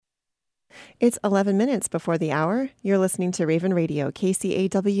It's 11 minutes before the hour. You're listening to Raven Radio,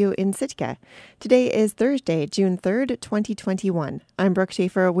 KCAW in Sitka. Today is Thursday, June 3rd, 2021. I'm Brooke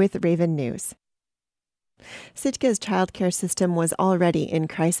Schaefer with Raven News. Sitka's childcare system was already in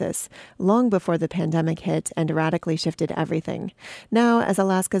crisis, long before the pandemic hit and radically shifted everything. Now, as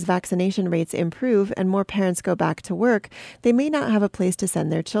Alaska's vaccination rates improve and more parents go back to work, they may not have a place to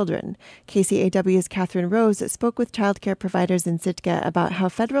send their children. KCAW's Catherine Rose spoke with childcare providers in Sitka about how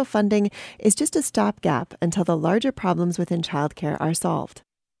federal funding is just a stopgap until the larger problems within childcare are solved.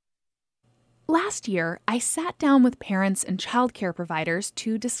 Last year, I sat down with parents and childcare providers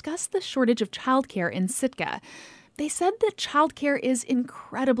to discuss the shortage of childcare in Sitka. They said that childcare is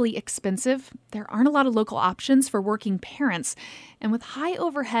incredibly expensive. There aren't a lot of local options for working parents. And with high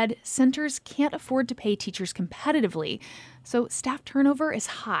overhead, centers can't afford to pay teachers competitively. So staff turnover is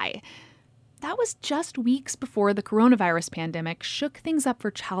high. That was just weeks before the coronavirus pandemic shook things up for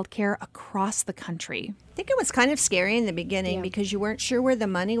childcare across the country. I think it was kind of scary in the beginning because you weren't sure where the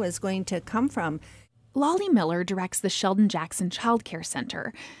money was going to come from. Lolly Miller directs the Sheldon Jackson Child Care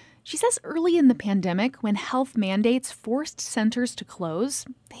Center. She says early in the pandemic, when health mandates forced centers to close,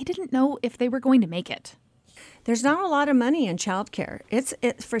 they didn't know if they were going to make it. There's not a lot of money in childcare. It's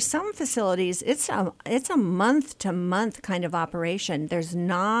for some facilities, it's a month-to-month kind of operation. There's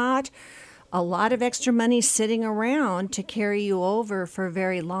not a lot of extra money sitting around to carry you over for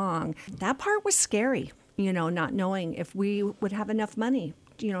very long. That part was scary, not knowing if we would have enough money,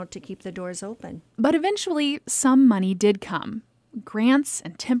 to keep the doors open. But eventually, some money did come. Grants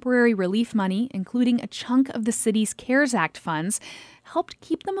and temporary relief money, including a chunk of the city's CARES Act funds, helped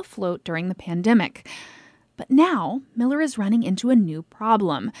keep them afloat during the pandemic. But now, Miller is running into a new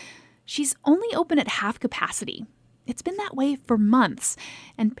problem. She's only open at half capacity. It's been that way for months,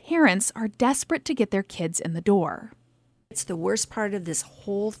 and parents are desperate to get their kids in the door. It's the worst part of this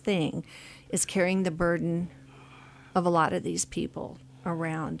whole thing is carrying the burden of a lot of these people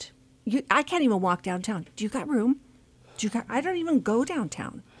around. I can't even walk downtown. Do you got room? I don't even go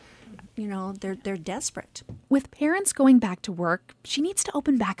downtown. They're desperate. With parents going back to work, she needs to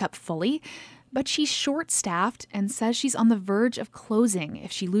open back up fully, but she's short-staffed and says she's on the verge of closing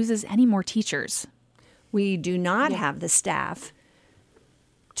if she loses any more teachers. We do not have the staff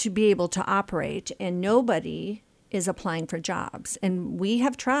to be able to operate, and nobody is applying for jobs. And we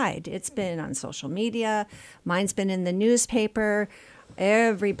have tried. It's been on social media. Mine's been in the newspaper.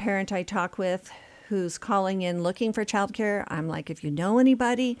 Every parent I talk with who's calling in looking for childcare, I'm like, if you know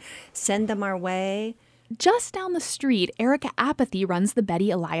anybody, send them our way. Just down the street, Erica Apathy runs the Betty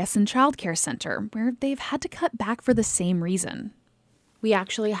Eliason Child Care Center, where they've had to cut back for the same reason. We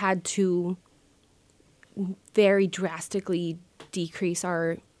actually had to very drastically decrease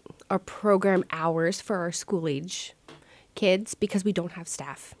our program hours for our school-age kids because we don't have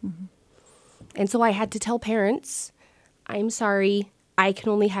staff. Mm-hmm. And so I had to tell parents, I'm sorry, I can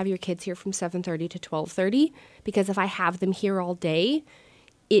only have your kids here from 7:30 to 12:30 because if I have them here all day,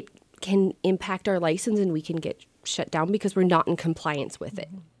 it can impact our license and we can get shut down because we're not in compliance with it.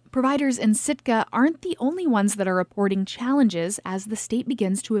 Providers in Sitka aren't the only ones that are reporting challenges as the state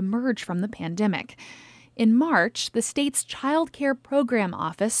begins to emerge from the pandemic. In March, the state's Child Care Program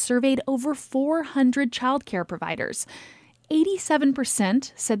Office surveyed over 400 child care providers.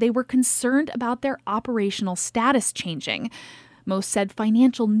 87% said they were concerned about their operational status changing. Most said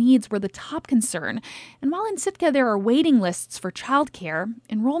financial needs were the top concern. And while in Sitka there are waiting lists for childcare,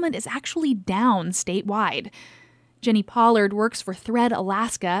 enrollment is actually down statewide. Jenny Pollard works for Thread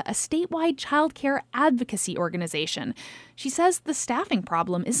Alaska, a statewide childcare advocacy organization. She says the staffing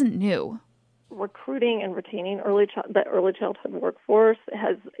problem isn't new. Recruiting and retaining the early childhood workforce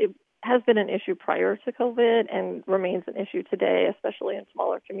has been an issue prior to COVID and remains an issue today, especially in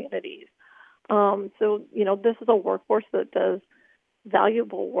smaller communities. So this is a workforce that does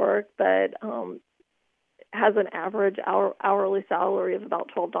valuable work, but has an average hourly salary of about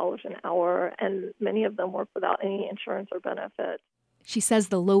 $12 an hour, and many of them work without any insurance or benefits. She says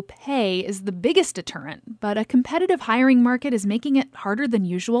the low pay is the biggest deterrent, but a competitive hiring market is making it harder than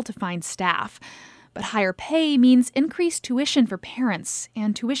usual to find staff. But higher pay means increased tuition for parents,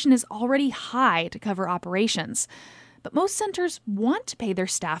 and tuition is already high to cover operations. But most centers want to pay their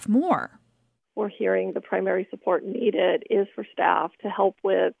staff more. We're hearing the primary support needed is for staff to help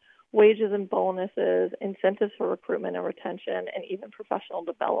with wages and bonuses, incentives for recruitment and retention, and even professional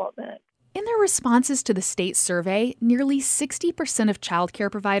development. In their responses to the state survey, nearly 60% of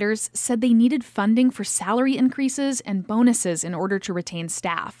childcare providers said they needed funding for salary increases and bonuses in order to retain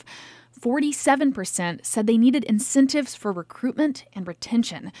staff. 47% said they needed incentives for recruitment and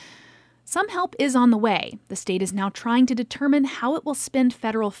retention. Some help is on the way. The state is now trying to determine how it will spend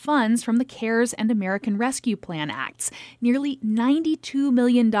federal funds from the CARES and American Rescue Plan Acts, nearly $92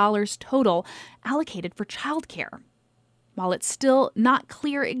 million total allocated for childcare. While it's still not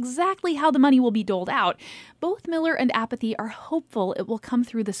clear exactly how the money will be doled out, both Miller and Apathy are hopeful it will come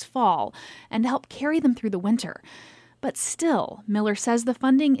through this fall and help carry them through the winter. But still, Miller says the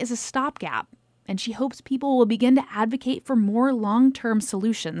funding is a stopgap, and she hopes people will begin to advocate for more long-term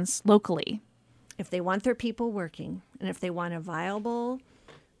solutions locally. If they want their people working, and if they want a viable,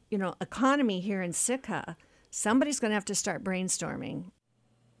 economy here in Sitka, somebody's going to have to start brainstorming.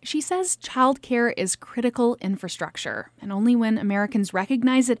 She says childcare is critical infrastructure, and only when Americans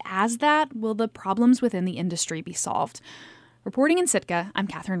recognize it as that will the problems within the industry be solved. Reporting in Sitka, I'm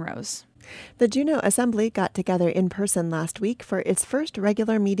Catherine Rose. The Juneau Assembly got together in person last week for its first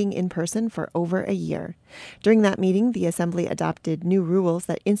regular meeting in person for over a year. During that meeting, the Assembly adopted new rules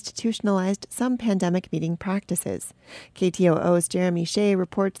that institutionalized some pandemic meeting practices. KTOO's Jeremy Shea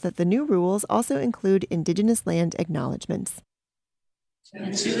reports that the new rules also include Indigenous land acknowledgements.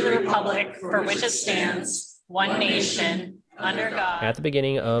 And to the republic for which it stands, one nation, under God. At the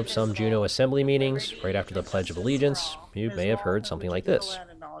beginning of some Juneau Assembly meetings, right after the Pledge of Allegiance, you may have heard something like this.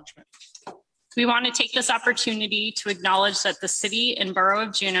 We want to take this opportunity to acknowledge that the city and borough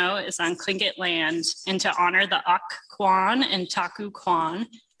of Juneau is on Tlingit land and to honor the Ak Kwan and Taku Kwan,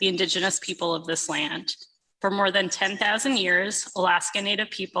 the indigenous people of this land. For more than 10,000 years, Alaska Native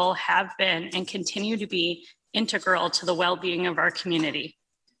people have been and continue to be integral to the well-being of our community.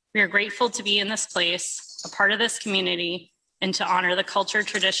 We are grateful to be in this place, a part of this community, and to honor the culture,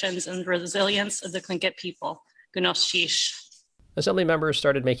 traditions, and resilience of the Tlingit people. Gunoshish. Assembly members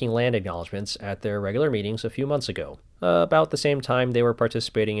started making land acknowledgements at their regular meetings a few months ago, about the same time they were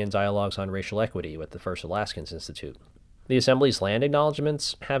participating in dialogues on racial equity with the First Alaskans Institute. The Assembly's land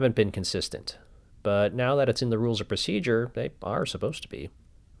acknowledgements haven't been consistent, but now that it's in the rules of procedure, they are supposed to be.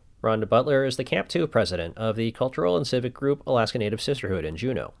 Rhonda Butler is the Camp 2 president of the cultural and civic group Alaska Native Sisterhood in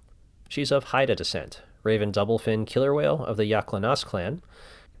Juneau. She's of Haida descent, Raven Doublefin killer whale of the Yaklanas clan,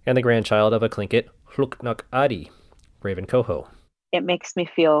 and the grandchild of a Tlingit Hluknuk Adi, Raven Coho. It makes me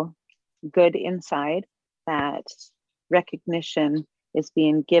feel good inside that recognition is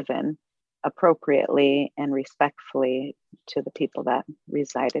being given appropriately and respectfully to the people that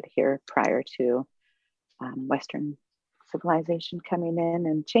resided here prior to Western civilization coming in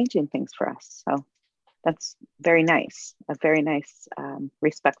and changing things for us. So that's very nice, a very nice,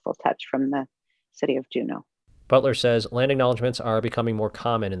 respectful touch from the city of Juneau. Butler says land acknowledgements are becoming more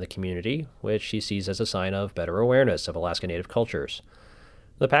common in the community, which she sees as a sign of better awareness of Alaska Native cultures.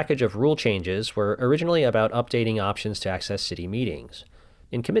 The package of rule changes were originally about updating options to access city meetings.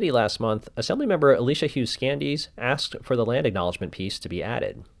 In committee last month, Assemblymember Alicia Hughes-Scandies asked for the land acknowledgement piece to be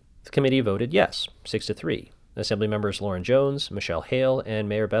added. The committee voted yes, 6-3. Assemblymembers Lauren Jones, Michelle Hale, and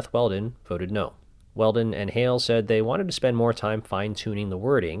Mayor Beth Weldon voted no. Weldon and Hale said they wanted to spend more time fine-tuning the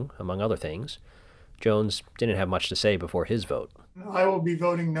wording, among other things. Jones didn't have much to say before his vote. I will be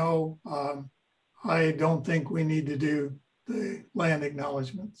voting no. I don't think we need to do the land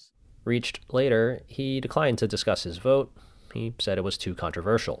acknowledgements. Reached later, he declined to discuss his vote. He said it was too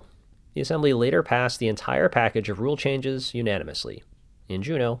controversial. The Assembly later passed the entire package of rule changes unanimously. In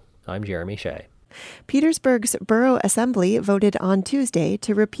Juneau, I'm Jeremy Shea. Petersburg's Borough Assembly voted on Tuesday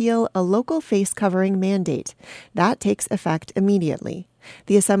to repeal a local face covering mandate. That takes effect immediately.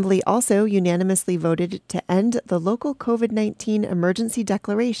 The Assembly also unanimously voted to end the local COVID-19 emergency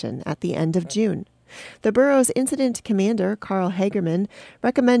declaration at the end of June. The borough's incident commander, Carl Hagerman,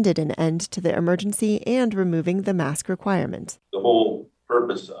 recommended an end to the emergency and removing the mask requirement. The whole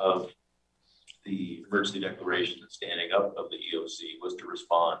purpose of the emergency declaration and standing up of the EOC was to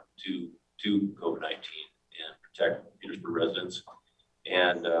respond to COVID-19 and protect Petersburg residents.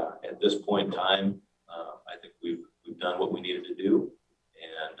 And at this point in time, I think we've done what we needed to do.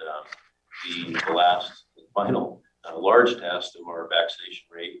 And the last final large test of our vaccination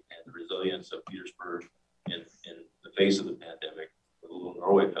rate and the resilience of Petersburg in the face of the pandemic, the Little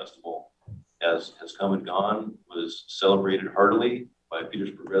Norway Festival, has come and gone, was celebrated heartily by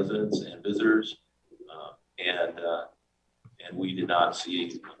Petersburg residents and visitors, and we did not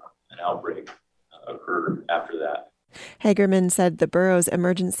see an outbreak occur after that. Hagerman said the borough's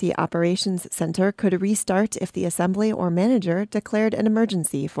Emergency Operations Center could restart if the assembly or manager declared an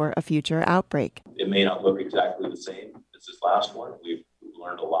emergency for a future outbreak. It may not look exactly the same as this last one. We've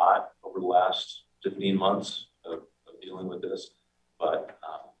learned a lot over the last 15 months of dealing with this, but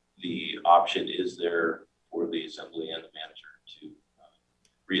the option is there for the assembly and the manager to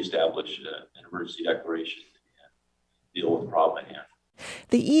reestablish an emergency declaration and deal with the problem at hand.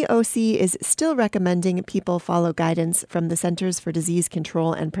 The EOC is still recommending people follow guidance from the Centers for Disease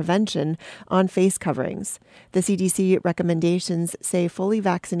Control and Prevention on face coverings. The CDC recommendations say fully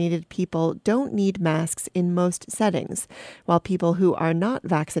vaccinated people don't need masks in most settings, while people who are not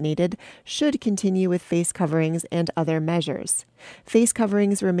vaccinated should continue with face coverings and other measures. Face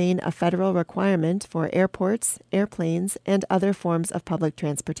coverings remain a federal requirement for airports, airplanes, and other forms of public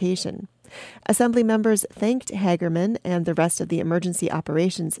transportation. Assembly members thanked Hagerman and the rest of the Emergency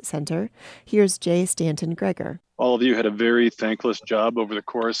Operations Center. Here's Jay Stanton Gregor. All of you had a very thankless job over the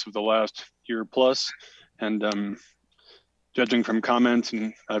course of the last year plus, and judging from comments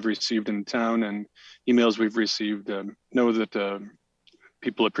I've received in town and emails we've received, know that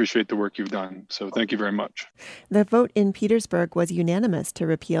people appreciate the work you've done. So thank you very much. The vote in Petersburg was unanimous to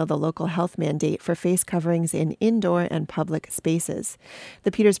repeal the local health mandate for face coverings in indoor and public spaces. The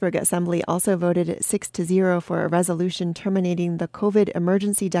Petersburg Assembly also voted 6-0 for a resolution terminating the COVID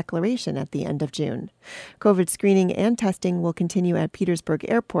emergency declaration at the end of June. COVID screening and testing will continue at Petersburg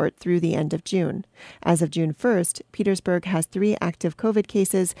Airport through the end of June. As of June 1st, Petersburg has 3 active COVID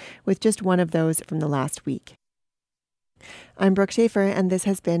cases, with just one of those from the last week. I'm Brooke Schaefer, and this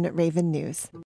has been Raven News.